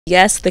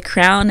Yes, the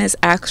crown is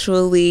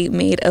actually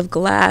made of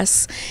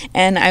glass,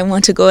 and I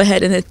want to go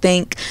ahead and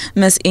thank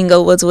Miss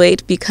Inga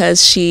Woods-Waight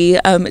because she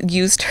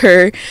used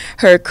her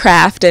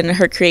craft and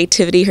her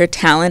creativity, her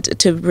talent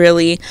to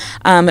really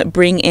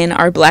bring in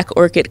our black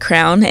orchid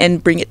crown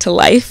and bring it to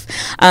life.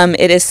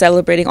 It is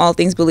celebrating all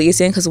things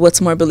Belizean, because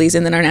what's more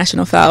Belizean than our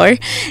national flower?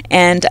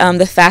 And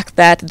the fact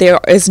that there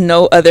is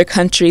no other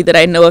country that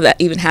I know of that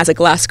even has a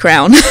glass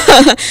crown,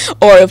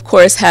 or of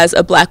course has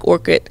a black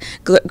orchid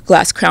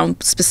glass crown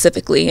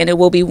specifically. And it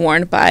will be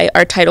worn by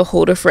our title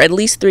holder for at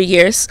least 3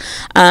 years,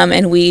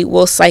 and we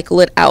will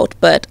cycle it out,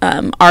 but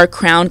our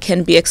crown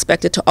can be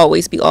expected to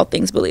always be all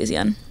things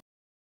Belizean.